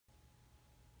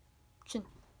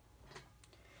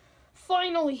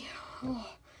finally,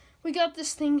 we got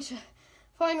this thing to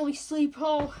finally sleep.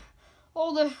 Oh,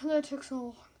 that took so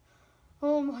long.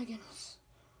 Oh my goodness.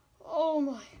 Oh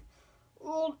my.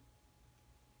 Oh,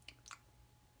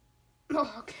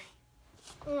 okay.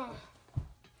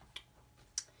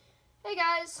 Hey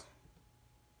guys,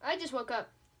 I just woke up.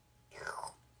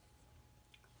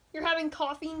 You're having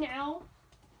coffee now?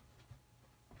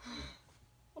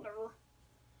 Whatever.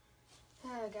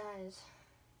 Oh, guys,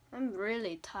 I'm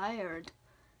really tired.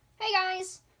 Hey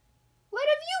guys, what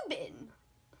have you been?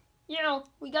 You know,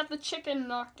 we got the chicken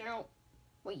knocked out.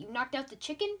 Wait, you knocked out the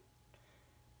chicken?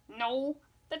 No,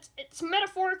 it's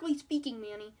metaphorically speaking,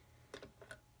 Manny.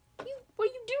 What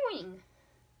are you doing?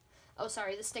 Oh,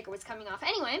 sorry, the sticker was coming off.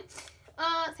 Anyway,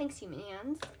 thanks, human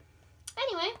hands.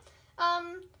 Anyway,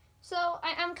 so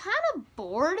I'm kind of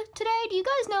bored today. Do you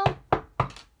guys know?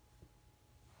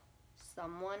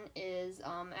 Someone is,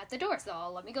 at the door,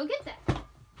 so let me go get that.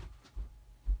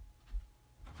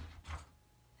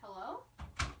 Hello?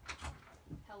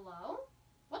 Hello?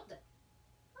 What the?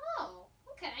 Oh,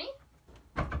 okay.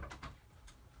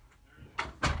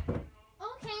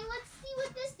 Okay, let's see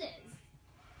what this is.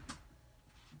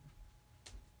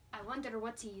 I wonder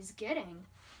what he's getting.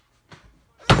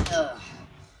 Ugh.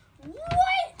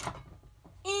 What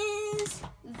is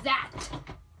that?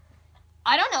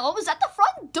 I don't know. It was at the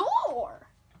front door.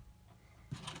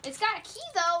 It's got a key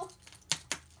though.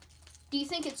 Do you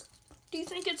think it's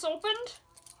opened?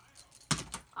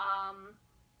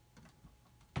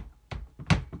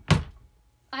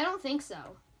 I don't think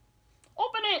so.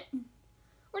 Open it.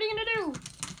 What are you gonna do?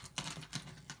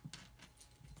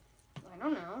 I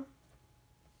don't know.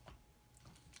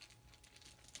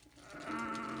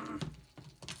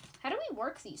 How do we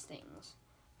work these things?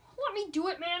 Let me do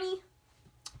it, Manny.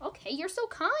 Okay, you're so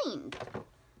kind.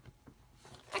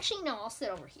 Actually, no, I'll sit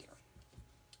over here.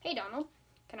 Hey, Donald,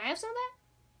 can I have some of that?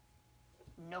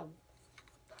 No.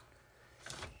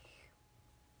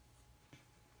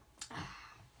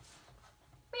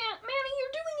 Manny,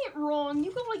 you're doing it wrong.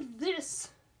 You go like this.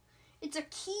 It's a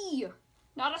key,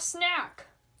 not a snack.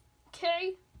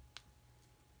 Okay?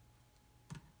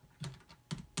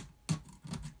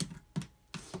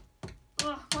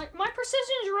 My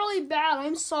precision is really bad.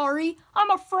 I'm sorry.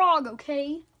 I'm a frog,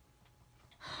 okay?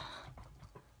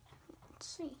 Let's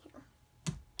see here.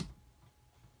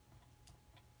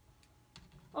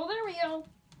 Oh, there we go.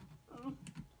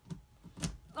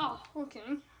 Oh,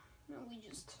 okay. Now we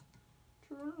just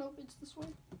turn. Nope, it's this way.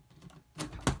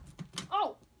 Okay.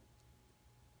 Oh!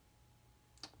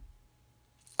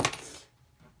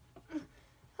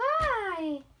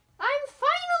 Hi! I'm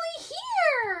finally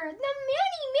here! The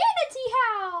Manatee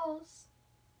house!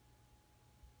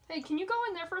 Hey, can you go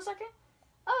in there for a second?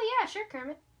 Oh, yeah, sure,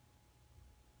 Kermit.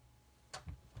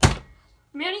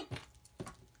 Manny!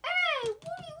 Hey, what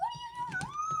are you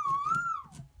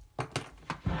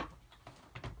doing?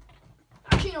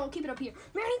 Actually, no, keep it up here.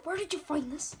 Manny, where did you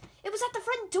find this? It was at the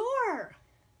front door.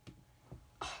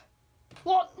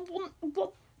 What?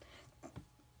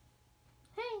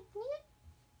 Hey,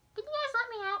 can you guys let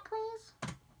me out, please?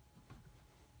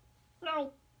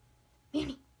 No.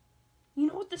 Manny, you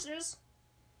know what this is?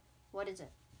 What is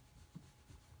it?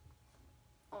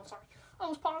 Oh, sorry. I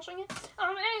was polishing it.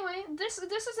 Anyway, this is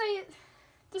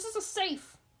a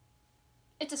safe.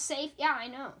 It's a safe? Yeah, I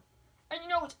know. And you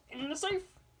know what's in the safe?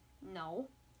 No.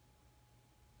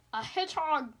 A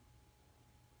hedgehog.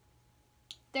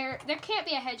 There can't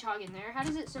be a hedgehog in there. How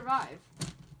does it survive?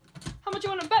 How much you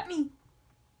want to bet me?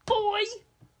 Boy!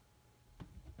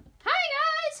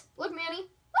 Hi, guys! Look, Manny.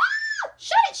 Ah!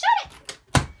 Shut it!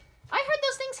 I heard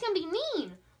those things can be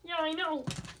mean. Yeah, I know.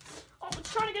 Oh,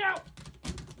 it's trying to get out.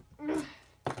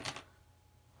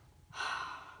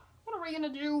 What are we gonna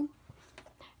do?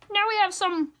 Now we have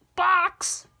some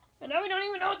box, and now we don't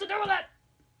even know what to do with it.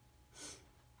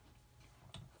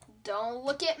 Don't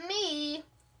look at me.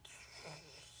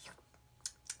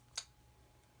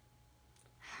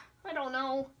 I don't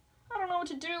know what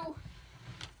to do.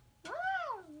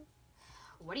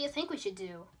 What do you think we should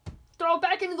do? Throw it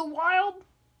back into the wild?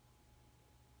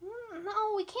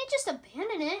 No, we can't just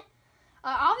abandon it.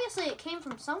 Obviously, it came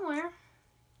from somewhere.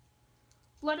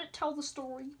 Let it tell the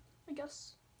story, I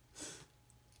guess.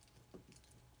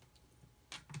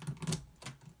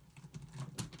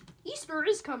 Easter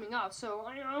is coming up, so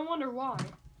I wonder why.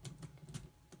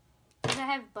 Does it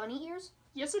have bunny ears?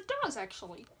 Yes, it does,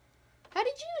 actually. How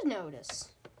did you notice?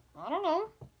 I don't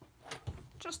know.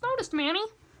 Just noticed, Manny.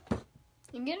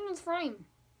 And get in the frame.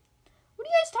 What are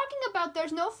you guys talking about?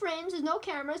 There's no frames, there's no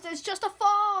cameras, there's just a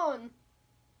phone.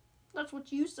 That's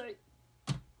what you say.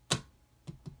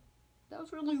 That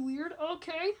was really weird.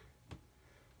 Okay.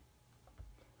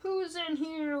 Who's in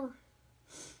here?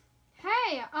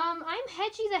 Hey, I'm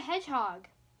Hedgie the Hedgehog.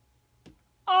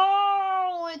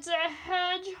 Oh, it's a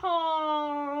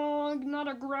hedgehog, not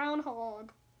a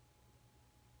groundhog.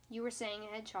 You were saying a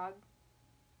hedgehog.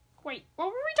 Wait, what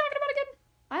were we talking about again?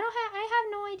 I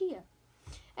have no idea.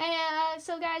 And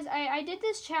so guys, I did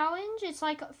this challenge. It's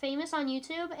like famous on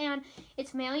YouTube, and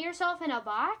it's mail yourself in a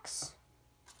box.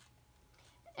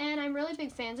 And I'm really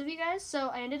big fans of you guys, so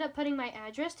I ended up putting my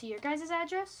address to your guys'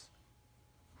 address.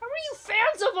 How are you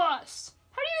fans of us?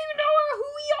 How do you even know who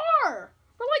we are?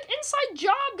 We're like inside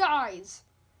job guys.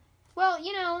 Well,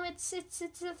 you know, it's a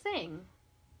thing.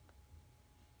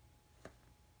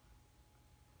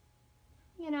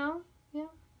 You know, yeah.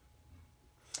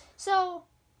 So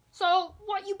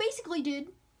what you basically did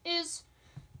is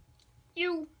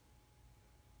you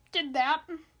did that.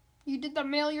 You did the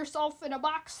mail yourself in a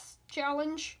box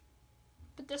challenge.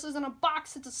 But this isn't a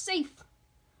box, it's a safe.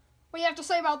 What do you have to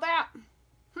say about that?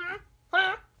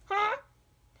 Huh?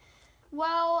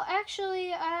 Well,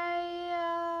 actually,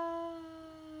 I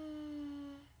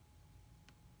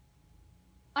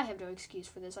have no excuse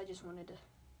for this. I just wanted to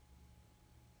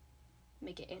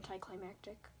make it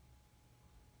anticlimactic.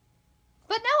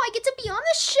 But now I get to be on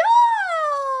the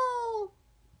show!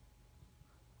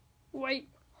 Wait,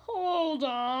 hold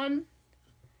on.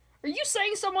 Are you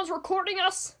saying someone's recording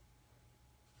us?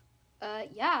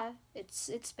 Yeah,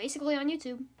 it's basically on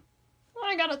YouTube.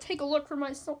 I gotta take a look for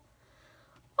myself.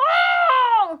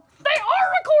 Oh! They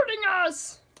are recording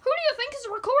us! Who do you think is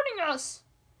recording us?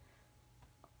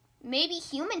 Maybe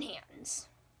human hands.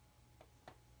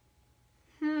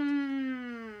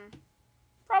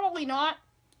 Probably not.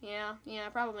 Yeah,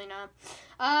 probably not.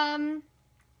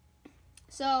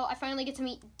 So I finally get to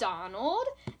meet Donald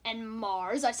and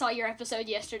Mars. I saw your episode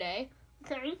yesterday.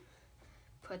 Okay.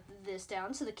 Put this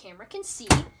down so the camera can see.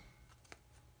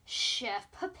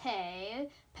 Chef Pepe,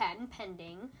 patent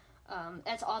pending.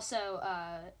 That's also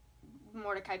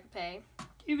Mordecai Pepe. Do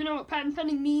you even know what patent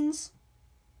pending means?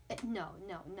 No,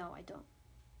 I don't.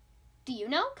 Do you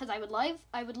know? Because I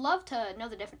would love to know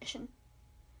the definition.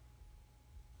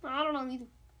 I don't know either.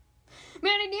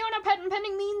 Manny, do you know what patent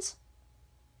pending means?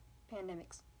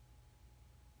 Pandemics.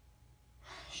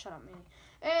 Shut up, Manny.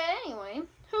 Anyway,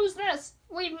 who's this?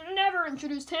 We've never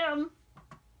introduced him.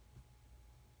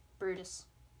 Brutus.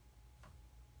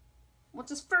 What's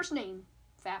his first name?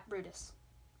 Fat Brutus.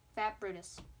 Fat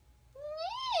Brutus.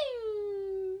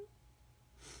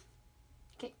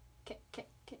 Can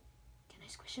I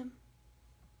squish him?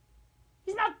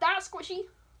 He's not that squishy.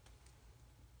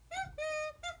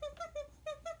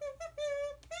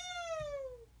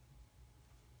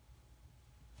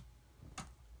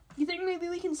 You think maybe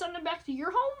we can send him back to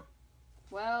your home?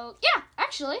 Well, yeah,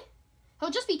 actually. He'll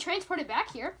just be transported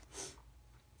back here.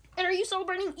 And are you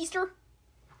celebrating Easter?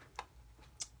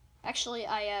 Actually,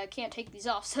 I can't take these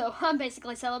off, so I'm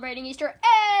basically celebrating Easter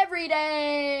every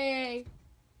day.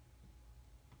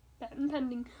 Patent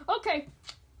pending. Okay,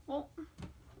 well,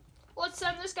 let's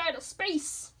send this guy to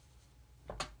space.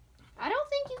 I don't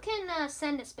think you can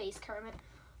send to space, Kermit.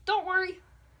 Don't worry.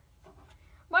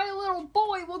 My little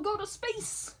boy will go to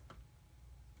space.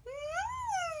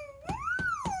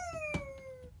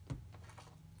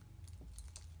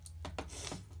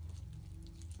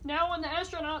 Now when the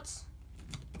astronauts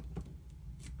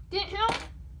get him,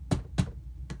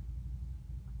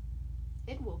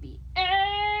 it will be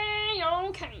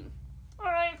A-okay.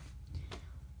 Alright.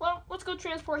 Well, let's go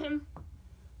transport him.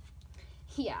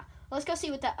 Yeah, let's go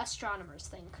see what the astronomers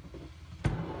think.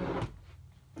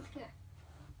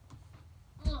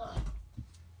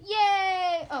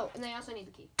 Yay! Oh, and they also need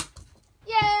the key.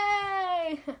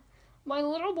 Yay! My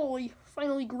little boy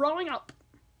finally growing up.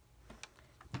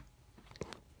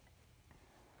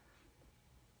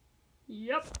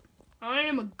 Yep, I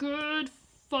am a good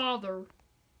father.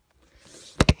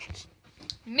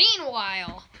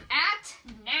 Meanwhile, at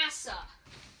NASA.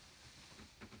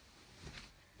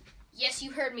 Yes,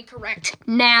 you heard me correct.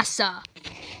 NASA.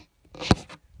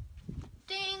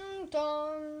 Ding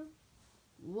dong.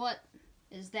 What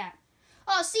is that?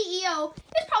 Oh, CEO,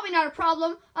 it's probably not a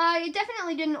problem. I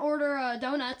definitely didn't order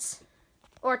donuts.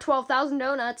 Or 12,000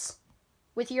 donuts.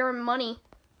 With your money.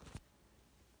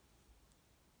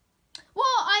 Well,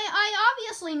 I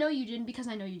obviously know you didn't because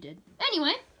I know you did.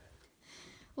 Anyway.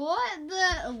 What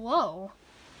the... Whoa.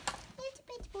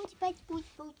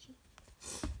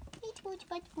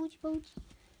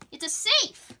 It's a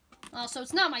safe. Oh, so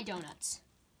it's not my donuts.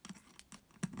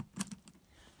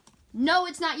 No,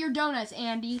 it's not your donuts,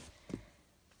 Andy.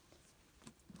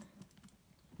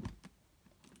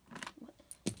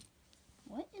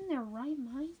 What in their right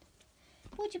mind?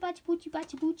 Boochie, boochie, boochie,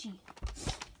 boochie, boochie.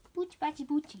 Boochie, boochie,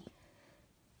 boochie.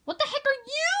 What the heck are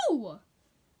you?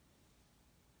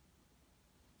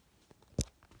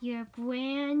 You're a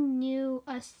brand new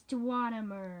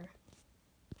astronomer.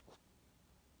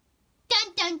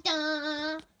 Dun dun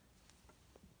dun!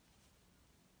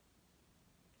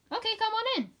 Okay, come on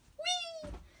in. Whee!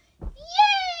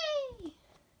 Yay!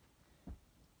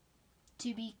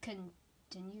 To be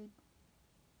continued.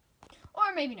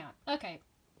 Or maybe not. Okay.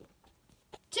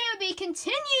 To be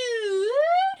continued!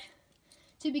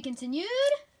 To be continued.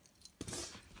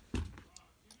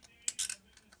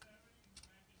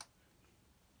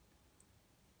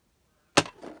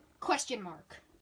 Question mark.